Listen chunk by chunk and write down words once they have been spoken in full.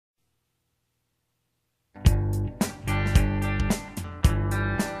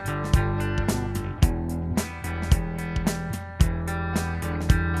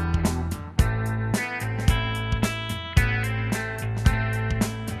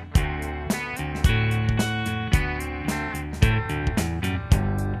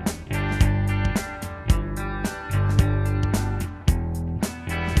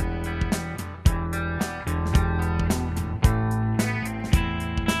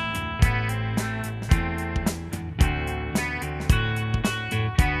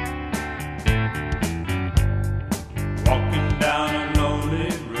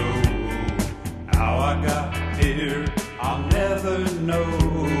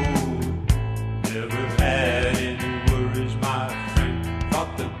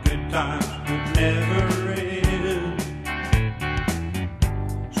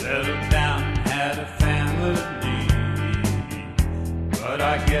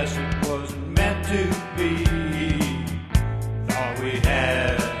guess it wasn't meant to be. Thought we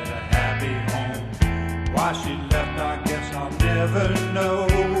had a happy home. Why she left, I guess I'll never know.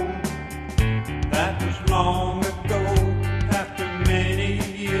 That was long ago, after many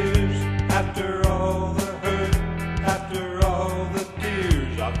years, after all the hurt, after all the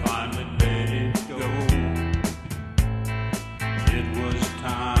tears, I finally let it go. It was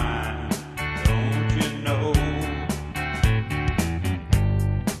time, don't you know?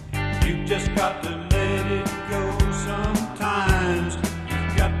 You just got to let it go sometimes.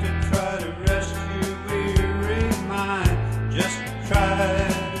 You've got to try to rest your weary mind. Just try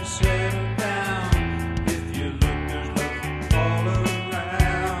to settle down. If you look, there's love all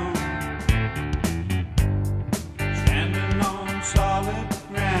around. Standing on solid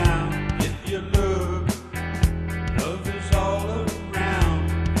ground. If you look, love is all around.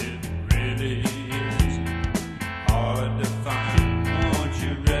 It really is hard to find. Won't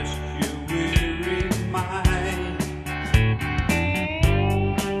you rest your weary mind?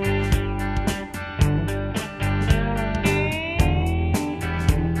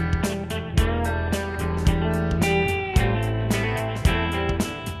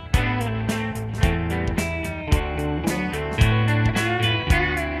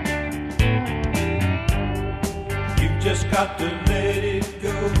 You've just got to let it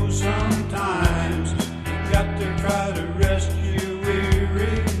go sometimes. You've got to try to rest your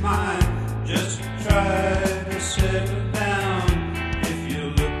weary mind. Just try to settle down. If you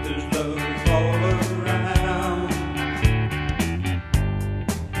look, there's love all around.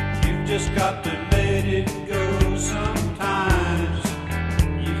 You've just got to let it go sometimes.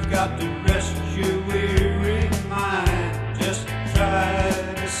 You've got to rest your weary